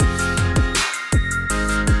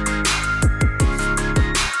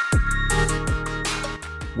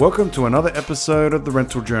Welcome to another episode of the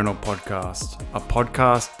Rental Journal podcast, a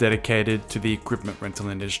podcast dedicated to the equipment rental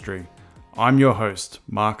industry. I'm your host,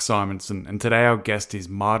 Mark Simonson, and today our guest is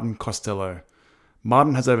Martin Costello.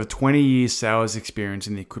 Martin has over 20 years sales experience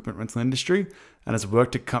in the equipment rental industry and has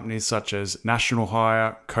worked at companies such as National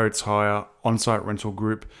Hire, Coates Hire, On-Site Rental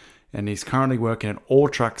Group, and he's currently working at All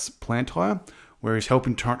Trucks Plant Hire, where he's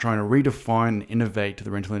helping trying to redefine and innovate the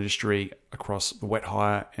rental industry across the wet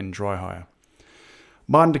hire and dry hire.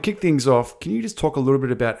 Martin, to kick things off, can you just talk a little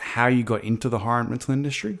bit about how you got into the hire and rental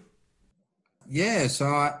industry? Yeah, so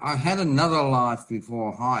I had another life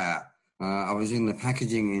before hire. I was in the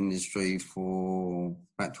packaging industry for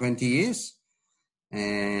about 20 years,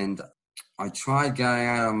 and I tried going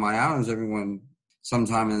out on my own, as everyone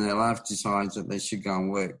sometime in their life decides that they should go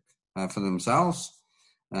and work for themselves.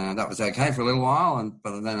 That was okay for a little while,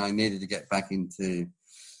 but then I needed to get back into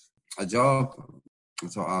a job. I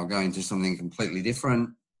thought I'll go into something completely different,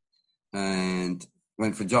 and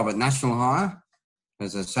went for a job at National Hire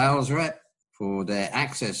as a sales rep for their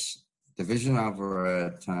access division over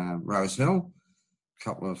at Rose Hill. A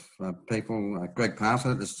couple of people, Greg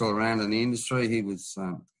Parfitt, is still around in the industry. He was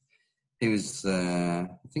I think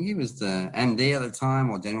he was the MD at the time,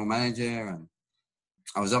 or general manager, and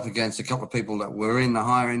I was up against a couple of people that were in the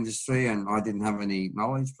hire industry, and I didn't have any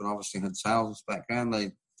knowledge, but obviously had sales background.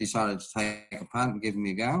 They decided to take a punt and give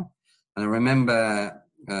me a go. And I remember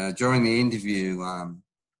during the interview,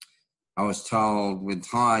 I was told with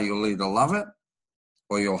hire, you'll either love it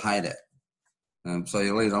or you'll hate it. So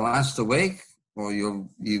you'll either last a week or you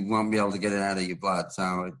won't be able to get it out of your blood.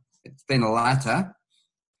 So it's been the latter,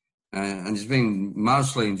 and it's been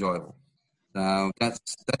mostly enjoyable. So that's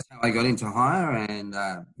how I got into hire, and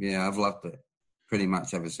I've loved it pretty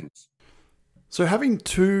much ever since. So having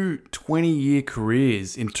two 20-year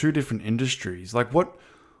careers in two different industries, like what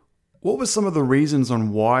were some of the reasons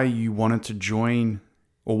on why you wanted to join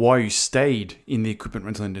or why you stayed in the equipment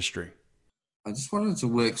rental industry? I just wanted to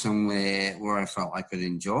work somewhere where I felt I could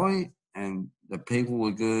enjoy, and the people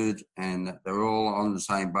were good, and that they're all on the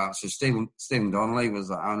same boat. So Stephen Donnelly was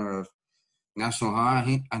the owner of National Hire,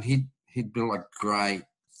 he'd built a great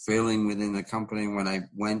feeling within the company when I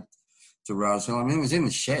went to Rose Hill. I mean, it was in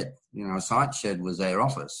the shed, a site shed was their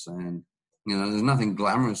office, and, there's nothing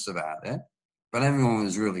glamorous about it, but everyone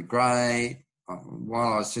was really great.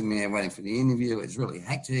 While I was sitting there waiting for the interview, it was really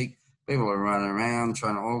hectic. People were running around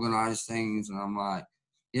trying to organize things, and I'm like,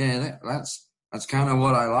 yeah, that's kind of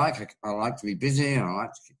what I like. I like to be busy, and I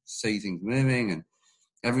like to see things moving, and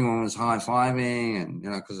everyone was high-fiving, and,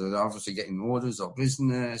 because they're obviously getting orders or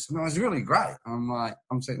business, and it was really great.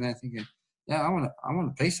 I'm sitting there thinking, yeah, I want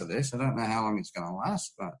a piece of this. I don't know how long it's going to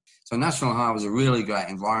last, but so National Hire was a really great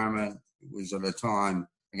environment. It was at a time,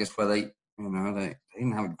 I guess, where they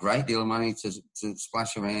didn't have a great deal of money to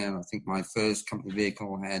splash around. I think my first company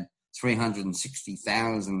vehicle had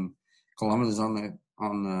 360,000 kilometers on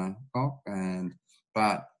the clock,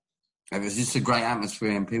 but it was just a great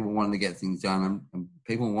atmosphere, and people wanted to get things done, and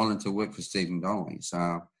people wanted to work for Stephen Donnelly.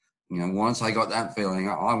 So, once I got that feeling,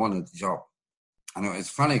 I wanted the job. And it's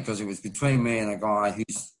funny because it was between me and a guy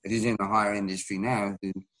who's in the hire industry now,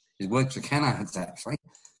 who works for Canards, actually.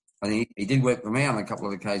 And he did work for me on a couple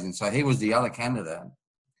of occasions. So he was the other candidate,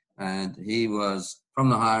 and he was from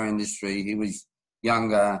the hire industry. He was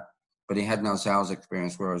younger, but he had no sales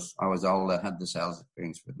experience, whereas I was older, had the sales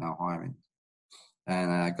experience, but no hiring.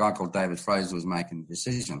 And a guy called David Fraser was making the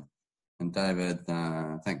decision. And David,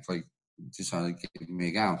 thankfully, decided to give me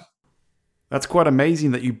a go. That's quite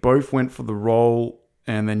amazing that you both went for the role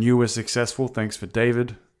and then you were successful, thanks for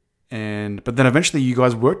David. But then eventually you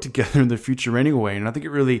guys worked together in the future anyway. And I think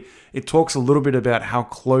it talks a little bit about how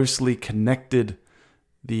closely connected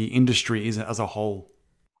the industry is as a whole.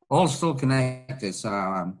 All still connected.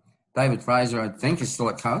 So David Fraser, I think, is still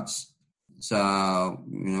at Coates. So,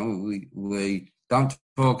 we don't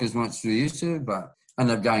talk as much as we used to, but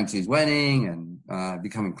ended up going to his wedding and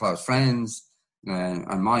becoming close friends.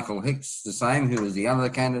 And Michael Hicks, the same, who was the other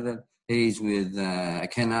candidate. He's with a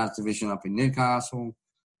Canards division up in Newcastle.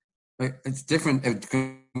 It's different. It's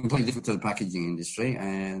completely different to the packaging industry.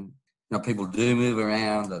 And, people do move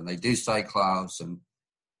around and they do stay close. And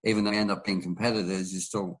even though they end up being competitors, you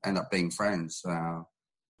still end up being friends. So.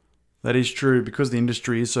 That is true. Because the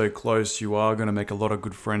industry is so close, you are going to make a lot of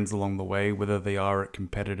good friends along the way, whether they are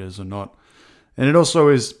competitors or not. And it also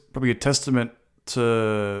is probably a testament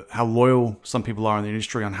to how loyal some people are in the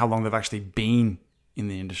industry on how long they've actually been in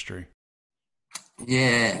the industry.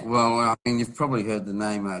 Yeah, well, I mean, you've probably heard the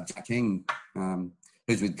name Jack King,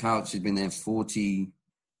 who's with Coates. He's been there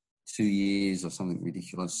 42 years or something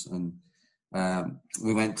ridiculous. And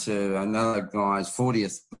we went to another guy's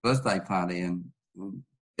 40th birthday party, and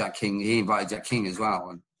Jack King, he invited Jack King as well.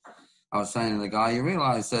 And I was saying to the guy, you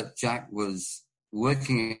realise that Jack was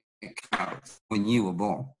working at Coles when you were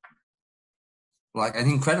born. Like an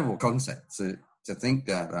incredible concept to think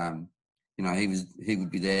that, he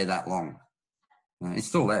would be there that long. He's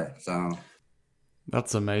still there, so...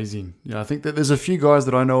 That's amazing. Yeah, I think that there's a few guys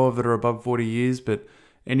that I know of that are above 40 years, but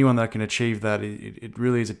anyone that can achieve that, it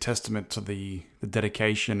really is a testament to the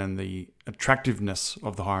dedication and the attractiveness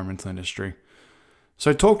of the hire and rental industry.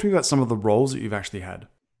 So talk to me about some of the roles that you've actually had.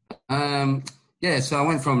 So I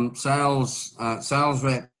went from sales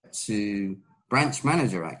rep to branch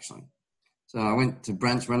manager, actually. So I went to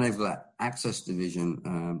branch manager for that access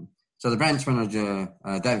division. So the branch manager,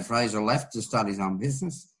 David Fraser, left to start his own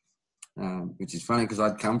business. Which is funny because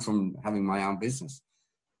I'd come from having my own business.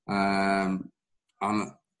 I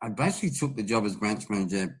basically took the job as branch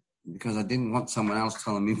manager because I didn't want someone else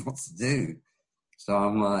telling me what to do. So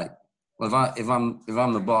I'm like, well, if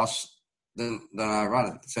I'm the boss, then I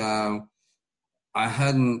run it. So I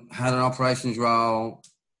hadn't had an operations role.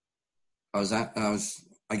 I was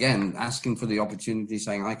again asking for the opportunity,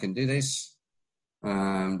 saying I can do this.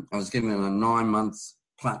 I was given a 9-month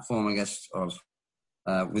platform, I guess, of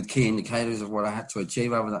with key indicators of what I had to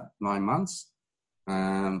achieve over that 9 months.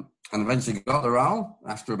 And eventually got the role.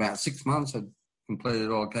 After about 6 months, I'd completed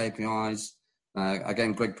all KPIs.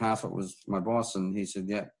 Again, Greg Parfitt was my boss, and he said,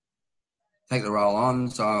 yeah, take the role on.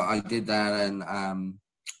 So I did that, and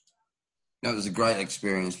it was a great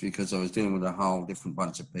experience because I was dealing with a whole different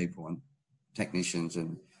bunch of people and technicians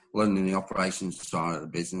and learning the operations side of the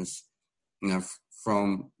business.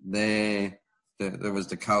 From there was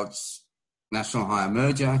the Coates National Hire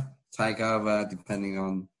merger takeover, depending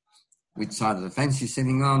on which side of the fence you're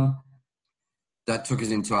sitting on. That took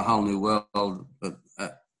us into a whole new world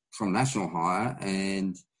from National Hire,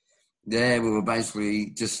 and there we were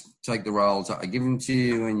basically just take the roles that are given to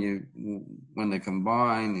you, and when they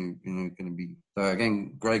combine, going to be. So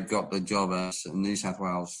again, Greg got the job as a New South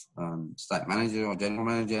Wales state manager or general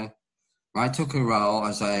manager. I took a role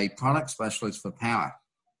as a product specialist for power,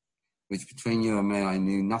 which between you and me, I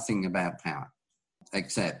knew nothing about power,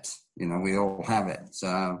 except, we all have it.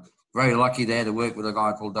 So very lucky there to work with a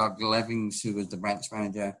guy called Doug Levings, who was the branch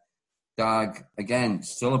manager. Doug, again,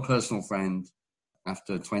 still a personal friend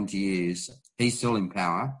after 20 years. He's still in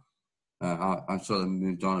power. I've sort of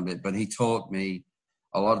moved on a bit, but he taught me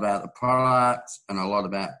a lot about the product and a lot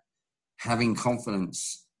about having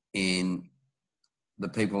confidence in the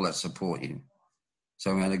people that support you.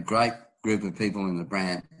 So we had a great group of people in the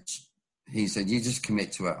branch. He said, you just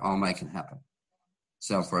commit to it, I'll make it happen.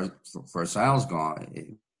 So for a sales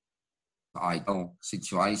guy, ideal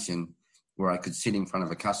situation where I could sit in front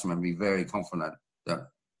of a customer and be very confident that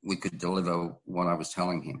we could deliver what I was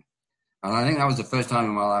telling him. And I think that was the first time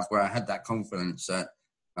in my life where I had that confidence that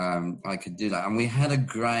I could do that. And we had a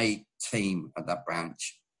great team at that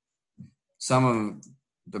branch. Some of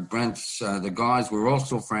the branch, the guys were all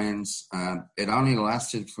still friends. It only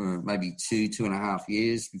lasted for maybe 2.5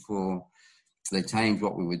 years before they changed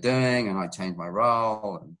what we were doing, and I changed my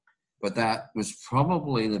role. But that was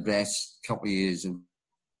probably the best couple of years of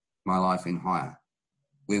my life in hire.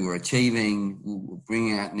 We were achieving, we were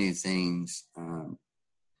bringing out new things.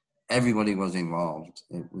 Everybody was involved.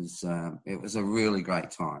 It was a really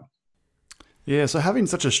great time. Yeah, so having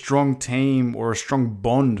such a strong team or a strong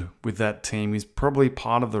bond with that team is probably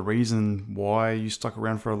part of the reason why you stuck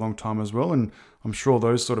around for a long time as well. And I'm sure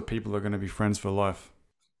those sort of people are going to be friends for life.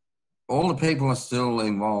 All the people are still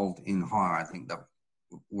involved in hire, I think, that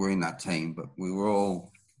were in that team, but we were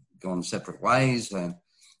all gone separate ways, and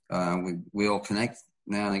we all connect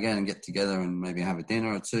now and again and get together and maybe have a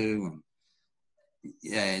dinner or two. And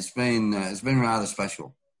yeah, it's been rather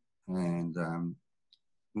special, and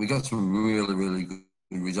we got some really, really good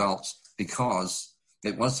results because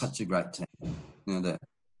it was such a great team. The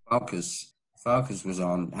focus was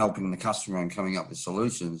on helping the customer and coming up with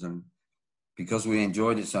solutions, and because we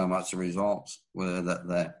enjoyed it so much, the results were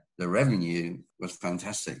that the revenue was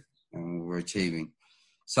fantastic, and we were achieving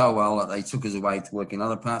so well that they took us away to work in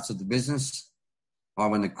other parts of the business. I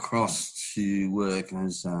went across to work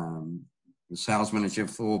as the sales manager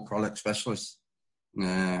for product specialists. I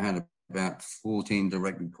had about 14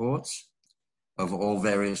 direct reports of all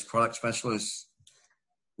various product specialists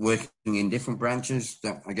working in different branches.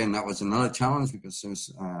 That was another challenge because there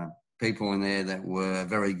was people in there that were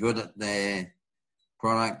very good at their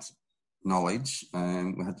product knowledge,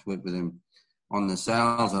 and we had to work with them on the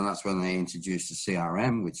sales, and that's when they introduced the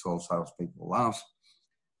CRM, which all salespeople love,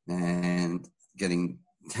 and getting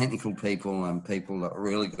technical people and people that are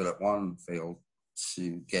really good at one field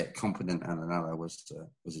to get competent at another was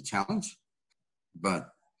a challenge. But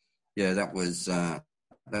yeah, that was a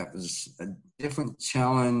different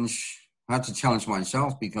challenge. I had to challenge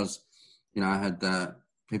myself because, I had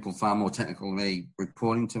people far more technical than me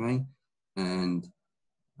reporting to me. And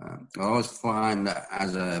I always find that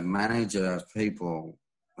as a manager of people,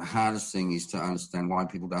 the hardest thing is to understand why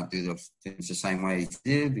people don't do those things the same way as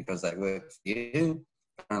you do, because they work for you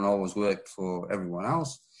and always work for everyone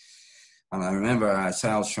else. And I remember our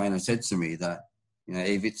sales trainer said to me that,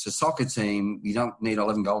 if it's a soccer team, you don't need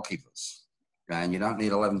 11 goalkeepers and you don't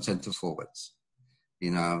need 11 centre forwards.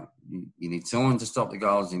 You need someone to stop the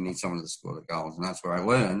goals, you need someone to score the goals. And that's where I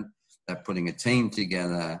learned that putting a team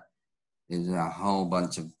together is a whole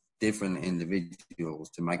bunch of different individuals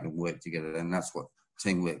to make them work together. And that's what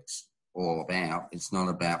teamwork's all about. It's not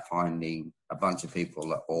about finding a bunch of people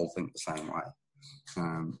that all think the same way.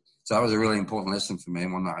 So that was a really important lesson for me,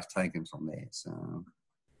 and one that I've taken from there. So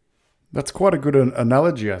That's quite a good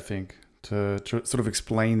analogy, I think, to sort of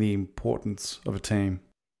explain the importance of a team.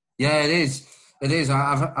 yeah, it is. It is.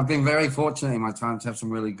 I've been very fortunate in my time to have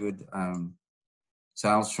some really good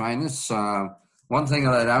sales trainers. So one thing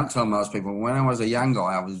that I don't tell most people, when I was a young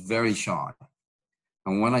guy, I was very shy.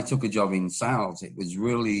 And when I took a job in sales, it was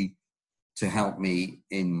really to help me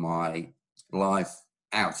in my life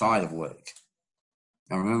outside of work.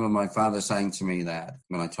 I remember my father saying to me that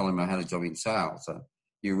when I told him I had a job in sales, that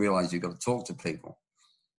you realize you've got to talk to people.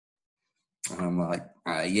 And I'm like,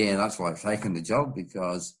 yeah, that's why I've taken the job,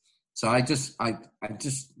 because so I just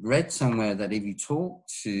read somewhere that if you talk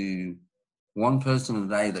to one person a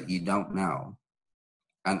day that you don't know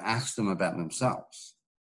and ask them about themselves,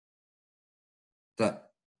 that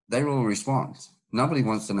they will respond. Nobody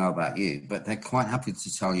wants to know about you, but they're quite happy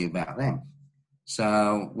to tell you about them.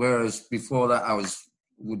 So whereas before that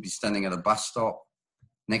would be standing at a bus stop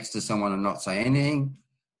next to someone and not say anything,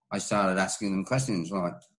 I started asking them questions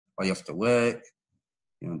like, are you off to work?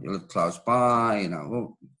 Do you live close by?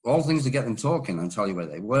 All things to get them talking and tell you where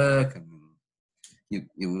they work, and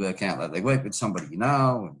you work out that they work with somebody you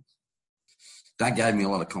know. And that gave me a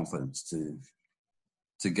lot of confidence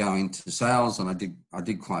to go into sales, and I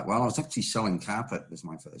did quite well. I was actually selling carpet was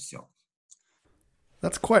my first job.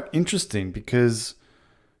 That's quite interesting because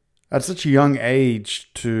at such a young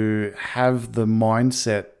age to have the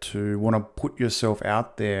mindset to want to put yourself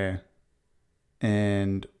out there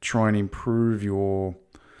and try and improve your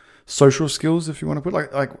social skills, if you want to put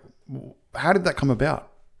like how did that come about?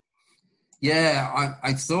 Yeah,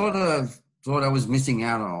 I thought I was missing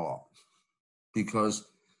out on a lot because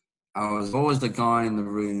I was always the guy in the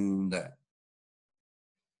room that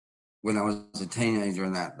when I was a teenager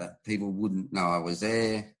and that people wouldn't know I was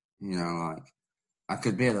there. Like I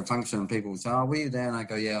could be at a function and people would say, oh, were you there? And I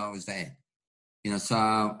go, yeah, I was there. So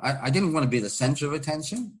I didn't want to be the center of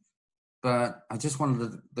attention, but I just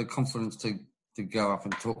wanted the confidence to go up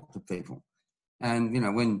and talk to people. And,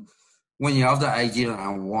 when you're of that age, you don't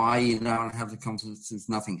know why you don't have the confidence. If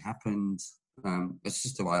nothing happened. It's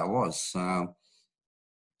just the way I was. So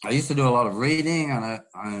I used to do a lot of reading, and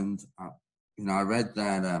I read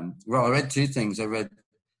that. I read two things. I read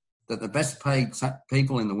that the best paid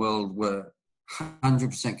people in the world were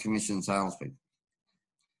 100% commission salespeople.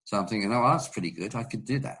 So I'm thinking, oh, that's pretty good. I could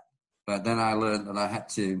do that. But then I learned that I had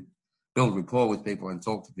to build rapport with people and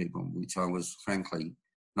talk to people, which I was frankly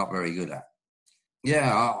not very good at.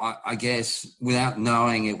 Yeah, I guess without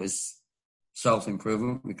knowing it was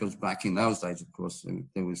self-improvement, because back in those days, of course,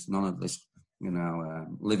 there was none of this,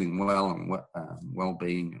 living well and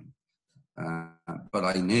well-being. But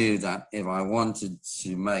I knew that if I wanted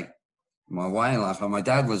to make my way in life, and my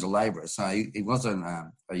dad was a labourer, so he wasn't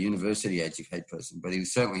a university-educated person, but he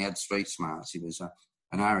certainly had street smarts. He was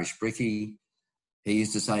an Irish brickie. He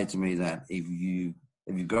used to say to me that if you've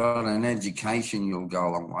got an education, you'll go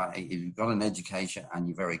a long way. If you've got an education and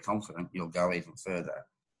you're very confident, you'll go even further.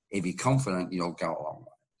 If you're confident, you'll go a long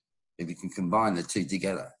way. If you can combine the two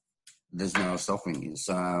together, there's no stopping you.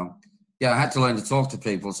 So, yeah, I had to learn to talk to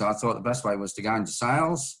people. So I thought the best way was to go into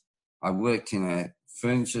sales. I worked in a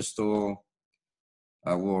furniture store.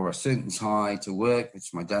 I wore a suit and tie to work,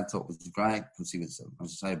 which my dad thought was great because he was,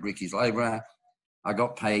 as I say, a brickies labourer. I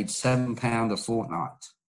got paid £7 a fortnight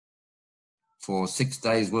for 6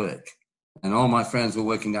 days' work. And all my friends were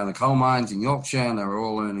working down the coal mines in Yorkshire, and they were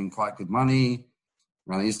all earning quite good money.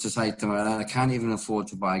 And I used to say to my dad, I can't even afford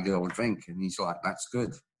to buy a girl a drink. And he's like, that's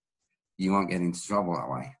good. You won't get into trouble that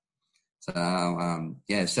way. So,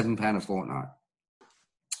 £7 a fortnight.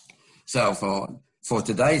 So for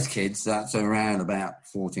today's kids, that's around about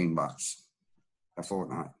 $14 a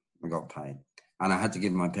fortnight I got paid. and I had to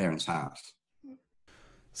give my parents half.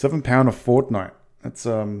 £7 a fortnight. That's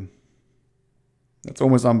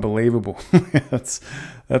almost unbelievable.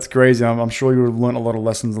 that's crazy. I'm sure you would have learned a lot of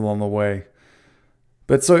lessons along the way.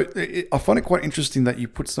 But I find it quite interesting that you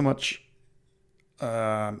put so much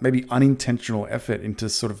maybe unintentional effort into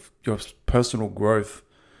sort of your personal growth.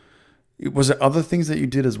 Was there other things that you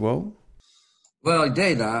did as well? Well, I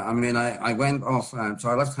did. I went off. So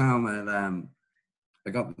I left home and I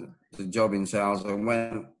got the job in sales. I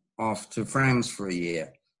went off to France for a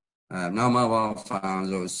year. No mobile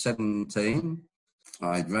phones. I was 17.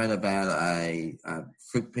 I'd read about a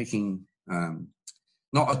fruit picking,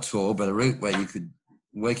 not a tour, but a route where you could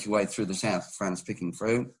work your way through the south of France picking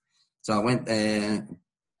fruit. So I went there,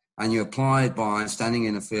 and you applied by standing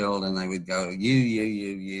in a field, and they would go,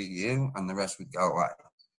 you, and the rest would go away.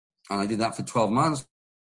 And I did that for 12 months.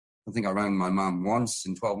 I think I rang my mum once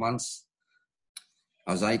in 12 months.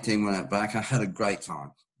 I was 18 when I went back. I had a great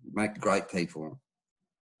time. Met great people.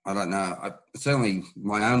 I don't know. Certainly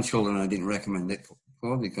my own children I didn't recommend it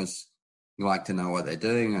for because you like to know what they're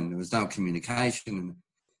doing, and there was no communication. And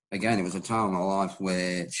again, it was a time in my life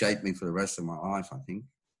where it shaped me for the rest of my life, I think.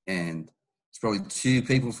 And it's probably 2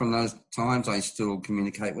 people from those times I still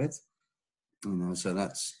communicate with. So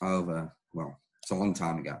that's over. Well, it's a long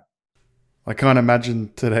time ago. I can't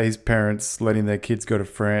imagine today's parents letting their kids go to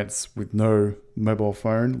France with no mobile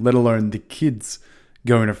phone, let alone the kids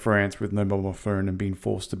going to France with no mobile phone and being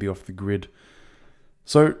forced to be off the grid.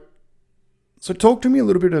 So talk to me a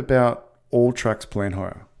little bit about All Tracks Plant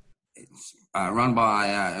Hire. It's run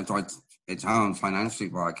by, it's owned financially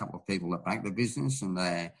by a couple of people that back the business, and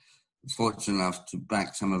they're fortunate enough to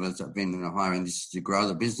back some of us that have been in the hire industry to grow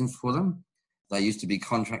the business for them. They used to be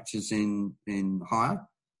contractors on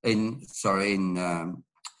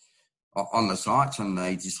the sites, and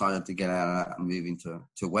they decided to get out of that and move into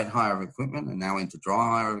wet hire of equipment and now into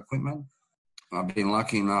dry hire of equipment. I've been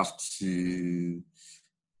lucky enough to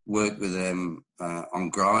work with them on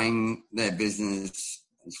growing their business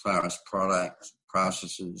as far as products,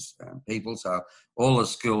 processes, and people. So all the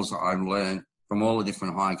skills that I've learned from all the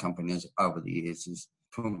different hire companies over the years has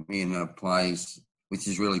put me in a place which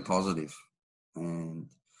is really positive. And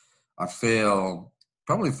I feel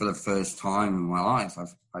probably for the first time in my life,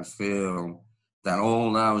 I feel that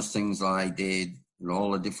all those things that I did and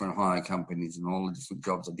all the different hire companies and all the different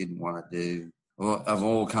jobs I didn't want to do have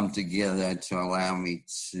all come together to allow me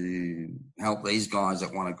to help these guys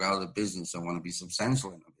that want to grow the business and want to be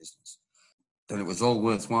substantial in the business. That it was all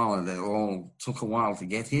worthwhile, and it all took a while to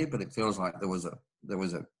get here, but it feels like there was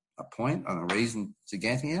a point and a reason to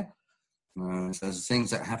get here. So there's things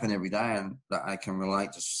that happen every day and that I can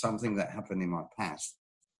relate to something that happened in my past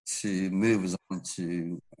to move us on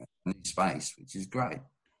to a new space, which is great.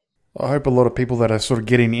 I hope a lot of people that are sort of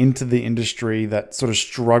getting into the industry that sort of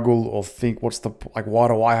struggle or think, why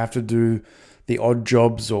do I have to do the odd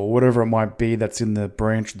jobs or whatever it might be that's in the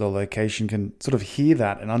branch or the location, can sort of hear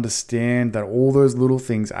that and understand that all those little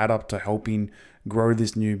things add up to helping grow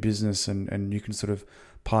this new business, and you can sort of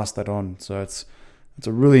pass that on. So it's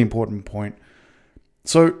a really important point.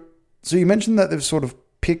 So you mentioned that they've sort of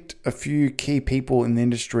picked a few key people in the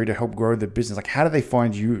industry to help grow the business. Like, how do they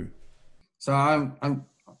find you? So I'm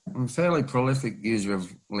a fairly prolific user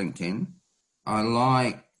of LinkedIn. I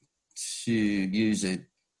like to use it,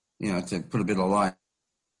 to put a bit of light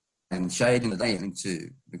and shade in the day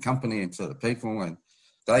into the company and to the people. And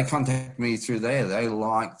they contacted me through there. They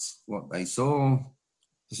liked what they saw.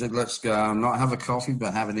 They said, let's go, not have a coffee,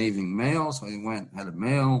 but have an evening meal. So we went, had a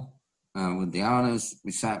meal with the owners.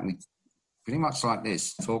 We sat, we pretty much like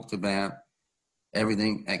this, talked about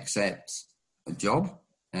everything except a job.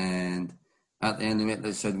 And at the end of it,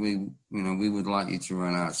 they said, we would like you to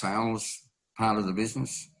run our sales part of the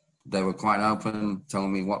business. They were quite open,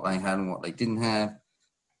 telling me what they had and what they didn't have.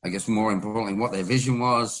 I guess more importantly, what their vision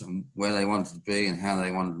was and where they wanted to be and how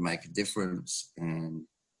they wanted to make a difference, and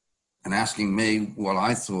asking me what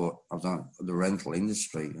I thought of the rental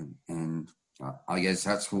industry. And I guess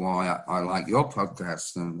that's why I like your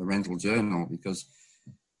podcast and the Rental Journal, because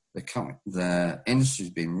the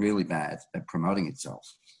industry's been really bad at promoting itself.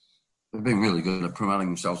 They've been really good at promoting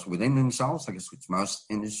themselves within themselves, I guess, which most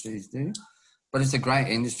industries do. But it's a great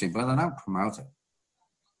industry, but they don't promote it.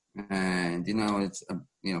 And, it's,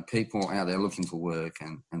 people out there looking for work,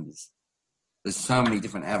 and there's so many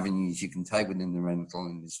different avenues you can take within the rental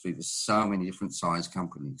industry. There's so many different size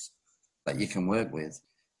companies that you can work with.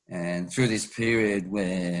 And through this period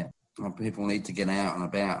where people need to get out and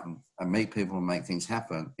about and meet people and make things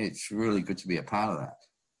happen, it's really good to be a part of that.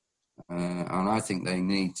 And I think they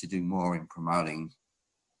need to do more in promoting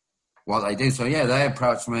what they do. So, yeah, they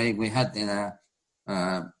approached me. We had dinner.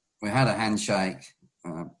 We had a handshake,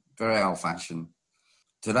 very old-fashioned.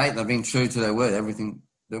 To date, they've been true to their word. Everything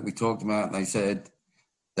that we talked about, they said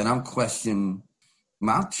they don't question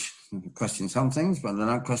much. They question some things, but they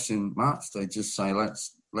don't question much. They just say,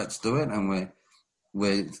 let's do it. And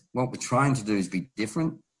what we're trying to do is be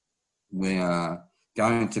different. We are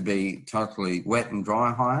going to be totally wet and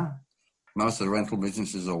dry hire. Most of the rental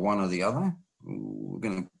businesses are one or the other. We're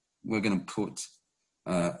going to put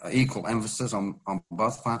equal emphasis on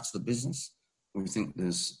both parts of the business. We think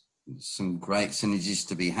there's some great synergies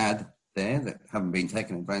to be had there that haven't been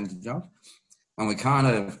taken advantage of. And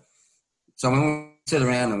so when we sit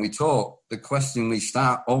around and we talk, the question we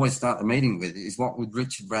always start the meeting with is, what would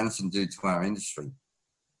Richard Branson do to our industry?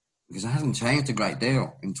 Because it hasn't changed a great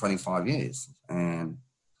deal in 25 years. And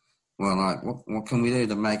we're like, what can we do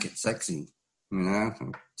to make it sexy,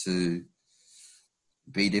 to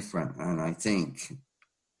be different? And I think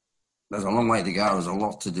there's a long way to go. There's a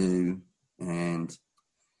lot to do. And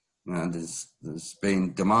there's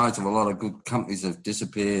been demise of a lot of good companies have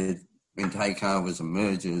disappeared, been takeovers and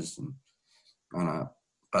mergers, but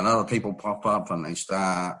other people pop up and they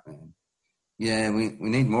start. And we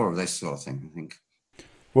need more of this sort of thing, I think.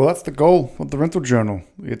 Well, that's the goal of the Rental Journal.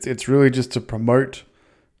 It's really just to promote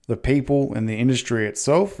the people and the industry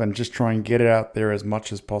itself and just try and get it out there as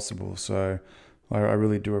much as possible. So I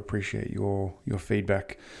really do appreciate your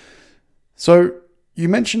feedback. So you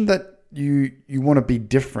mentioned that you want to be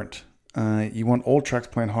different. You want all Tracks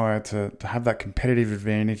Plan Hire to have that competitive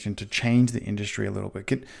advantage and to change the industry a little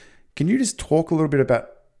bit. Can you just talk a little bit about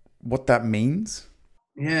what that means?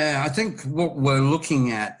 Yeah, I think what we're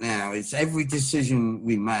looking at now is every decision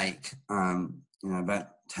we make, about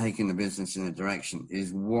taking the business in a direction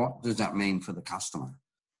is, what does that mean for the customer?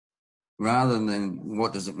 Rather than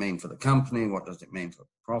what does it mean for the company? What does it mean for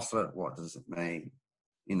profit? What does it mean?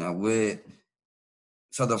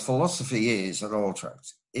 So the philosophy is at All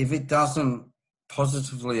Tracks, if it doesn't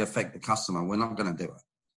positively affect the customer, we're not going to do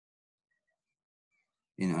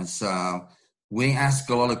it. So we ask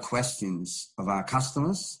a lot of questions of our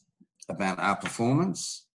customers about our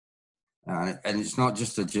performance. And it's not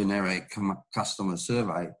just a generic customer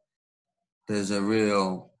survey.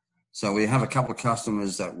 So we have a couple of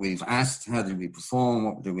customers that we've asked, how did we perform?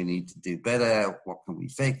 What do we need to do better? What can we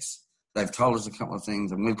fix? They've told us a couple of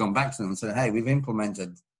things, and we've gone back to them and said, hey, we've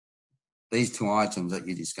implemented these 2 items that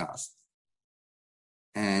you discussed.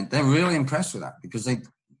 And they're really impressed with that, because they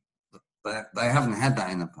haven't had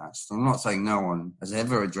that in the past. I'm not saying no one has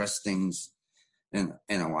ever addressed things in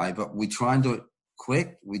a way, but we try and do it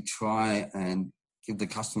quick. We try and give the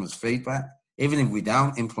customers feedback. Even if we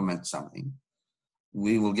don't implement something,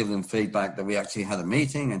 we will give them feedback that we actually had a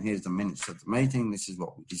meeting, and here's the minutes of the meeting. This is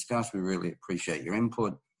what we discussed. We really appreciate your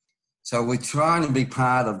input. So we're trying to be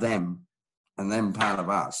part of them and them part of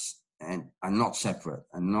us, and not separate,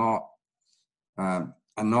 and not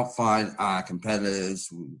find our competitors.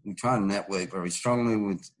 We try and network very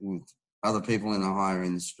strongly with other people in the hire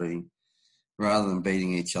industry, rather than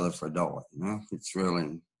beating each other for a dollar. It's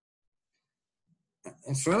really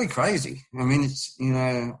crazy. I mean,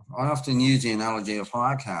 I often use the analogy of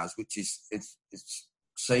hire cars, which is it's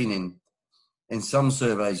seen in some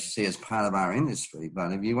surveys you see as part of our industry.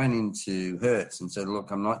 But if you went into Hertz and said, look,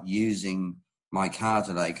 I'm not using my car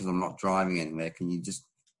today because I'm not driving anywhere, can you just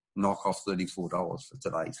knock off $34 for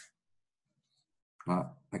today? I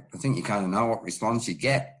think you kind of know what response you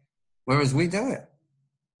get. Whereas we do it.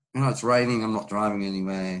 It's raining, I'm not driving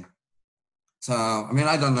anywhere. So,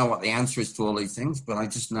 I don't know what the answer is to all these things, but I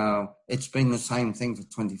just know it's been the same thing for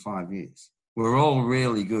 25 years. We're all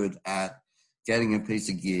really good at getting a piece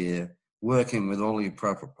of gear, working with all the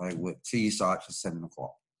appropriate paperwork to your site for 7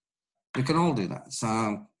 o'clock. We can all do that.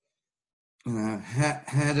 So,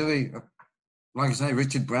 how do we, like I say,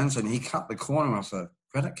 Richard Branson, he cut the corner off a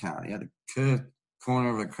credit card. He had a curved corner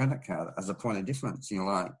of a credit card as a point of difference. And you're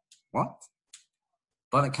like, what?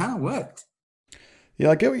 But it kind of worked. Yeah,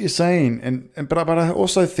 I get what you're saying, but I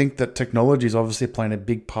also think that technology is obviously playing a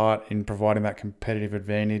big part in providing that competitive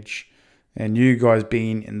advantage. And you guys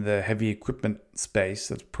being in the heavy equipment space,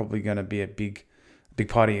 that's probably going to be a big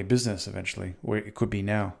part of your business eventually, or it could be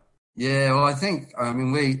now. Yeah, well, I think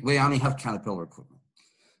we only have Caterpillar equipment,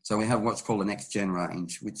 so we have what's called the next gen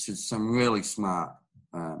range, which is some really smart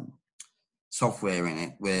software in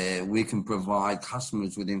it, where we can provide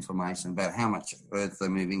customers with information about how much earth they're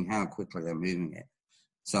moving, how quickly they're moving it.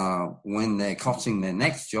 So when they're costing their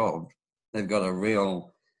next job, they've got a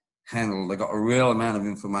real handle. They've got a real amount of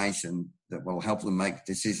information that will help them make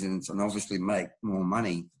decisions and obviously make more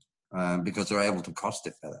money because they're able to cost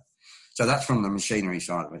it better. So that's from the machinery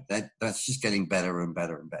side of it. That's just getting better and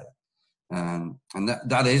better and better. And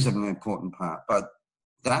that is an important part. But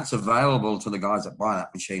that's available to the guys that buy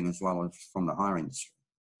that machine as well as from the hire industry.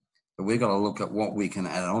 But we've got to look at what we can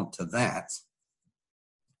add on to that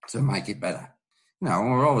to make it better.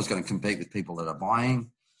 We're always going to compete with people that are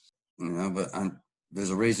buying, but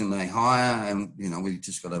there's a reason they hire, and, we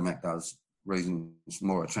just got to make those reasons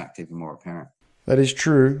more attractive and more apparent. That is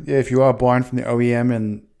true. Yeah, if you are buying from the OEM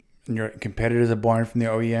and your competitors are buying from the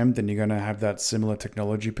OEM, then you're going to have that similar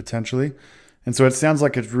technology potentially. And so it sounds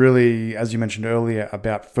like it's really, as you mentioned earlier,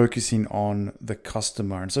 about focusing on the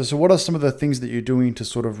customer. And so what are some of the things that you're doing to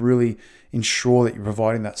sort of really ensure that you're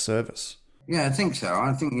providing that service? Yeah, I think so.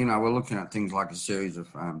 I think, we're looking at things like a series of,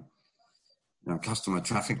 customer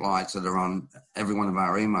traffic lights that are on every one of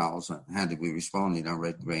our emails. How did we respond?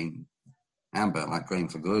 Red, green, amber, like green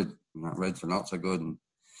for good, red for not so good, and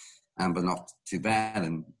amber not too bad.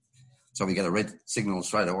 And so we get a red signal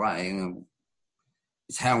straight away.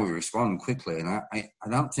 It's how we respond quickly. And I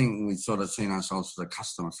don't think we've sort of seen ourselves as a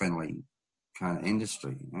customer-friendly kind of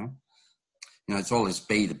industry, it's all this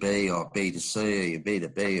B2B or B2C or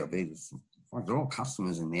B2B or B2C. Like, they're all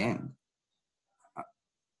customers in the end.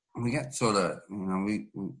 And we get sort of, we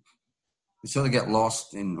sort of get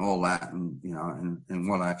lost in all that and, and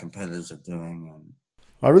what our competitors are doing. And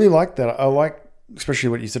I really like that. I like, especially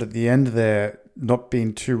what you said at the end there, not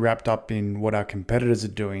being too wrapped up in what our competitors are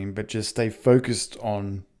doing, but just stay focused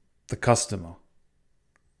on the customer,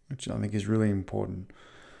 which I think is really important.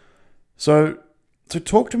 So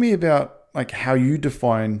talk to me about like how you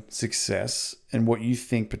define success and what you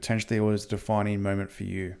think potentially was a defining moment for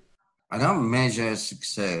you. I don't measure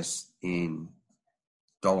success in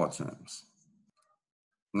dollar terms.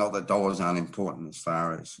 Not that dollars aren't important as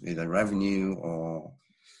far as either revenue or,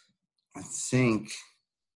 I think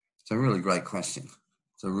it's a really great question.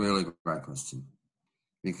 It's a really great question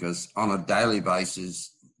because on a daily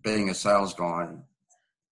basis, being a sales guy,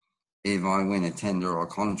 if I win a tender or a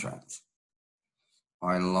contract,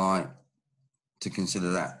 I like to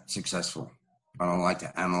consider that successful. I don't like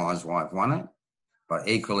to analyze why I've won it, but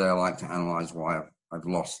equally I like to analyze why I've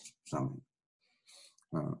lost something.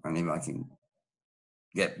 And if I can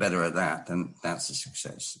get better at that, then that's a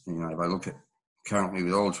success. If I look at currently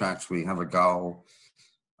with All Tracks, we have a goal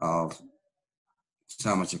of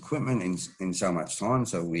so much equipment in so much time.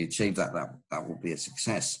 So we achieve that will be a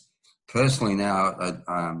success. Personally now,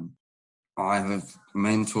 I have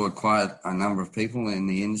mentored quite a number of people in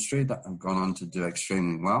the industry that have gone on to do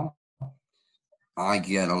extremely well. I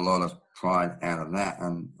get a lot of pride out of that,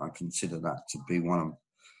 and I consider that to be one of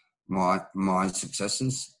my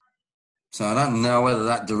successes. So I don't know whether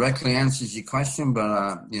that directly answers your question, but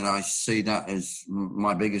I see that as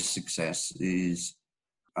my biggest success is,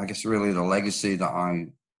 I guess, really the legacy that I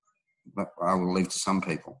will leave to some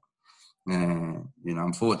people.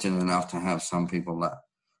 I'm fortunate enough to have some people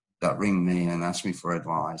that ring me and ask me for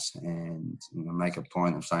advice, and make a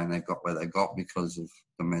point of saying they've got where they got because of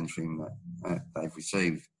the mentoring that they've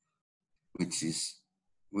received, which is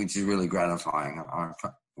really gratifying. I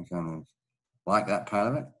kind of like that part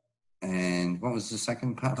of it. And what was the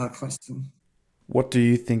second part of the question? What do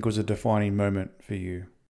you think was a defining moment for you?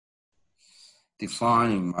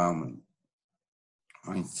 Defining moment.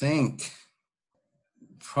 I think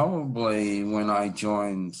probably when I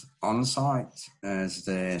joined On-Site as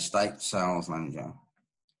their state sales manager,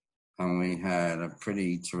 and we had a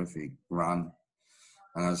pretty terrific run,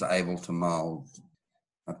 and I was able to mold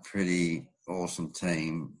a pretty awesome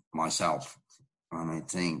team myself. And I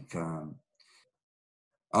think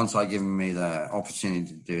On-Site giving me the opportunity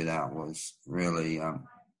to do that was really,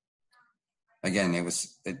 again,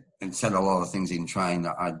 it said a lot of things in train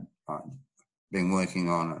that I'd been working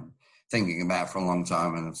on and thinking about for a long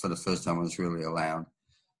time, and for the first time I was really allowed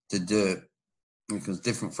to do it, because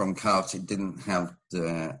different from Coach, it didn't have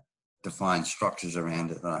the defined structures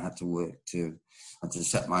around it that I had to work to. I had to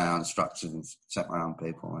set my own structures and set my own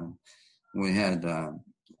people, and we had, I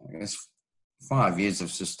guess, 5 years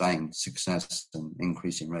of sustained success and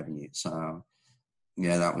increasing revenue. So,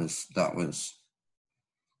 yeah, that was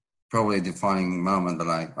probably a defining moment that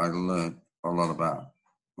I learned a lot about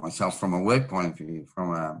myself from a work point of view.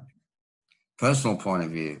 From a personal point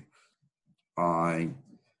of view, I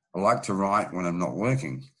like to write when I'm not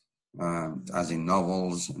working, as in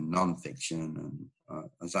novels and nonfiction. And I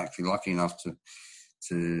was actually lucky enough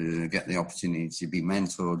to get the opportunity to be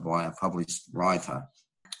mentored by a published writer.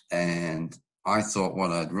 And I thought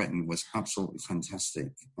what I'd written was absolutely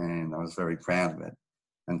fantastic, and I was very proud of it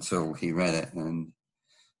until he read it, and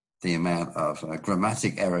the amount of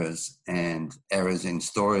grammatic errors and errors in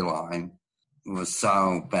storyline was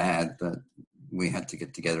so bad that we had to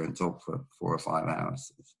get together and talk for 4 or 5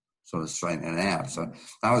 hours. sort of straighten it out. So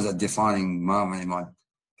that was a defining moment in my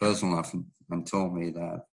personal life and taught me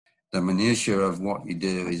that the minutiae of what you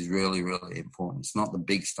do is really, really important. It's not the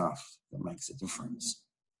big stuff that makes a difference.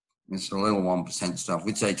 It's the little 1% stuff,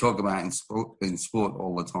 which they talk about in sport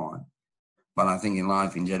all the time. But I think in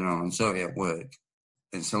life in general, and certainly at work,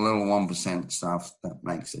 it's a little 1% stuff that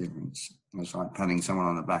makes a difference. It's like patting someone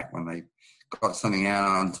on the back when they got something out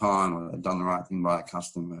on time or they've done the right thing by a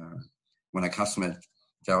customer. When a customer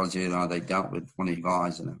tells you, they dealt with one of you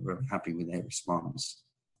guys and they're really happy with their response.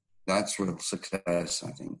 That's real success,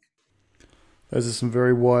 I think. Those are some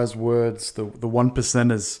very wise words. The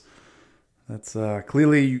 1%ers. That's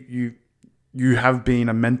clearly you have been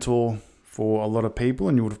a mentor for a lot of people,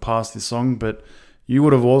 and you would have passed this song, but you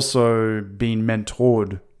would have also been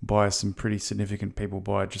mentored by some pretty significant people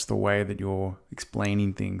by just the way that you're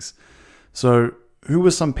explaining things. So who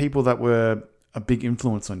were some people that were a big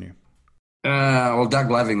influence on you? Well, Doug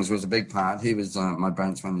Levings was a big part. He was my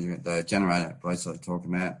branch manager at the generator place I was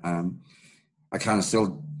talking about. I kind of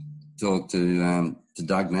still talk to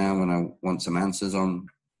Doug now when I want some answers on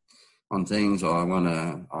things, or I want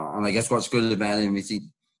to. And I guess what's good about him is he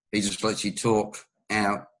just lets you talk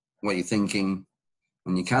out what you're thinking,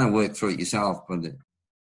 and you kind of work through it yourself. But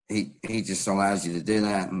he just allows you to do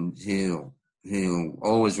that, and he'll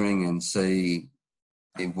always ring and see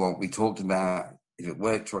if what we talked about, if it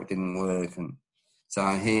worked or it didn't work. And so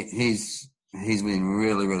he's been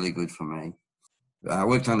really, really good for me. I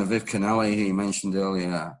worked under Viv Kennelly, who you mentioned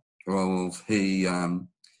earlier, Rolf. He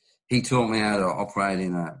taught me how to operate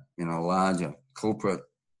in a larger corporate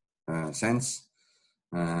sense,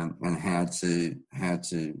 and how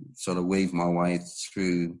to sort of weave my way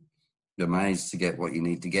through the maze to get what you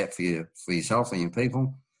need to get for yourself and your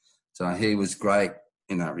people. So he was great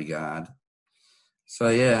in that regard. So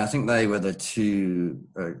yeah, I think they were the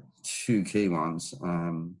two key ones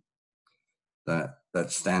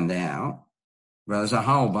that stand out. But there's a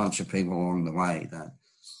whole bunch of people along the way that,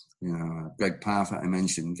 Greg Parfit I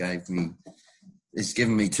mentioned it's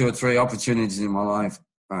given me 2 or 3 opportunities in my life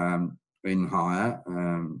in hire,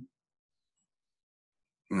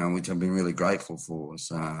 which I've been really grateful for.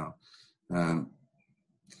 So, and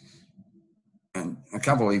a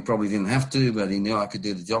couple he probably didn't have to, but he knew I could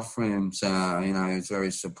do the job for him. So, he was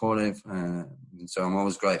very supportive. And so I'm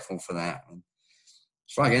always grateful for that. And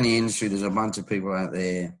it's like any industry, there's a bunch of people out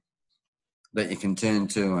there that you can turn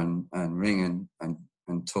to and ring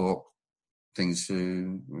and talk things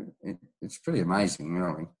through. It's pretty amazing,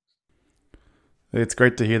 really. It's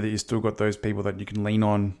great to hear that you still got those people that you can lean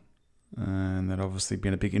on, and that obviously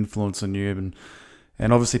been a big influence on you.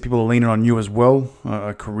 And obviously people are leaning on you as well.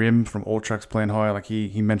 Karim from All Tracks Plan High, like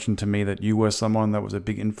he mentioned to me that you were someone that was a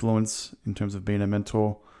big influence in terms of being a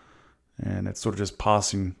mentor, and it's sort of just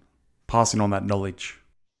passing on that knowledge.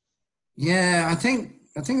 Yeah, I think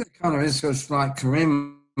it kind of is, because like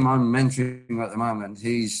Karim, I'm mentoring at the moment.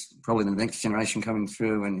 He's probably the next generation coming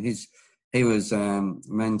through, and he was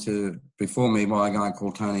mentored before me by a guy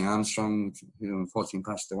called Tony Armstrong, who unfortunately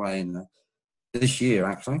passed away this year,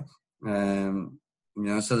 actually. So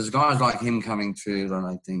there's guys like him coming through that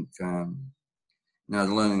I think,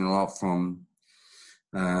 learning a lot from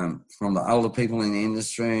the older people in the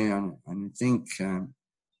industry, and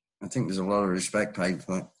I think there's a lot of respect paid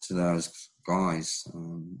to those guys,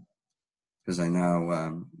 because they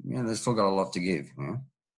know, they've still got a lot to give.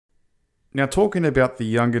 Now, talking about the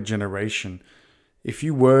younger generation, if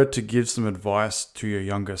you were to give some advice to your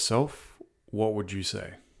younger self, what would you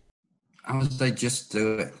say? I would say just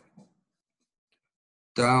do it.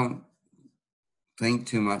 Don't think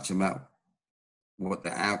too much about what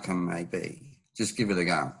the outcome may be. Just give it a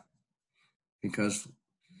go, because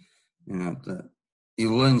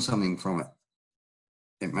you learn something from it.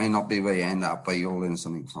 It may not be where you end up, but you'll learn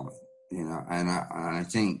something from it. And I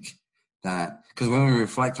think that, because when we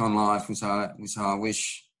reflect on life, we say, I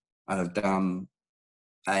wish I'd have done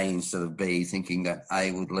A instead of B, thinking that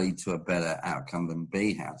A would lead to a better outcome than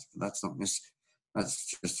B has. But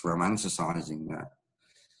that's just romanticizing that.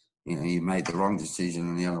 You made the wrong decision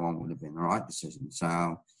and the other one would have been the right decision.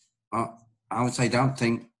 So I would say don't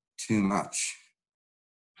think too much.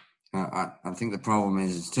 I think the problem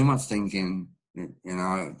is too much thinking.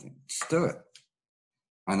 Just do it.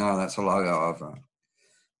 I know that's a logo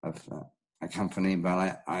of a company,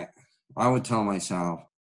 but I would tell myself,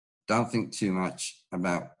 don't think too much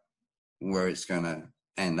about where it's going to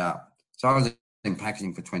end up. So I was in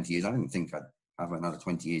packaging for 20 years. I didn't think I'd have another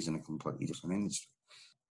 20 years in a completely different industry.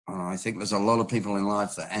 I think there's a lot of people in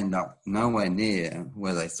life that end up nowhere near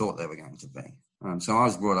where they thought they were going to be. So I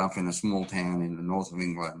was brought up in a small town in the north of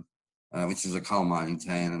England, which is a coal mining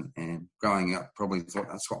town, and growing up probably thought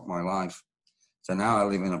that's what my life. So now I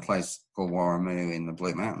live in a place called Warramoo in the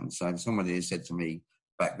Blue Mountains. So if somebody had said to me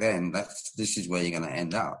back then, this is where you're going to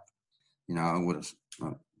end up, I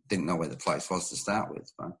didn't know where the place was to start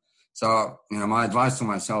with. But, so, my advice to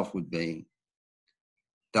myself would be,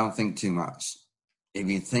 don't think too much. If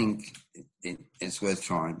you think it's worth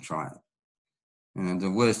trying, try it. And the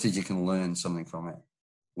worst is you can learn something from it,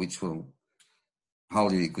 which will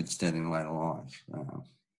hold you in good stead in later life.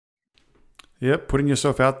 Yep, putting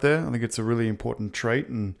yourself out there, I think it's a really important trait,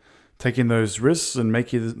 and taking those risks and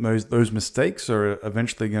making those mistakes are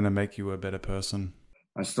eventually going to make you a better person.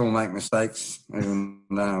 I still make mistakes, even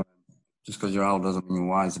now. Just because you're old doesn't mean you're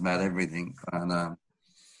wise about everything. And,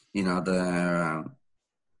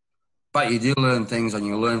 but you do learn things, and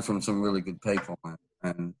you learn from some really good people.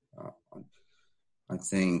 And I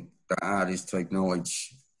think the art is to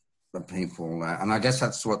acknowledge the people. And I guess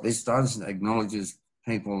that's what this does. It acknowledges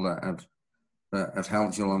people that have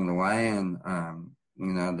helped you along the way. And,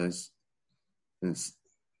 there's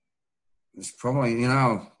probably,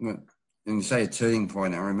 when you say a turning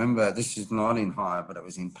point, I remember, this is not in hire, but it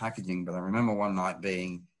was in packaging. But I remember one night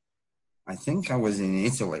I think I was in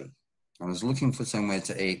Italy. I was looking for somewhere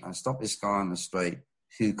to eat. I stopped this guy on the street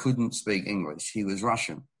who couldn't speak English. He was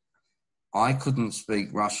Russian. I couldn't speak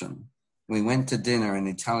Russian. We went to dinner in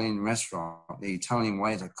an Italian restaurant. The Italian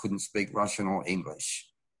waiter couldn't speak Russian or English.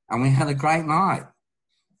 And we had a great night.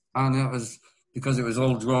 And it was because it was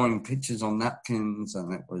all drawing pictures on napkins,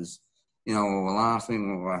 and it was, we were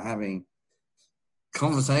laughing, we were having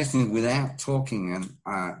conversations without talking. And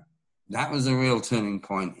that was a real turning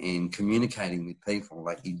point in communicating with people.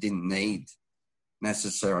 Like, you didn't need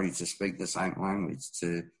necessarily to speak the same language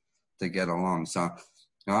to get along. So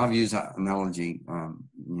I've used that analogy,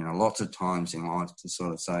 lots of times in life to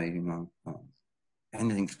sort of say,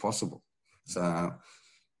 anything's possible. So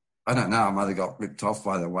I don't know, I might have got ripped off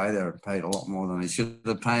by the waiter and paid a lot more than he should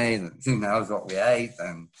have paid. And who knows what we ate,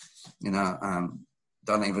 and,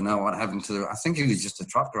 don't even know what happened to I think he was just a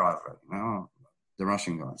truck driver, the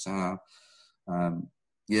Russian guy. So,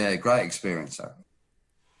 great experience. So.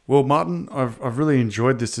 Well, Martin, I've really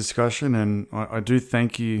enjoyed this discussion, and I do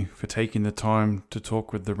thank you for taking the time to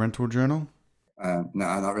talk with the Rental Journal. No,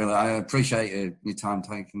 not really. I appreciate your time,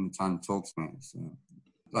 taking the time to talk to me. So,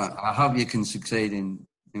 I hope you can succeed in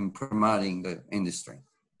promoting the industry.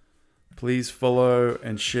 Please follow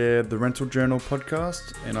and share the Rental Journal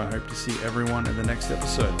podcast, and I hope to see everyone in the next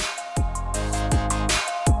episode.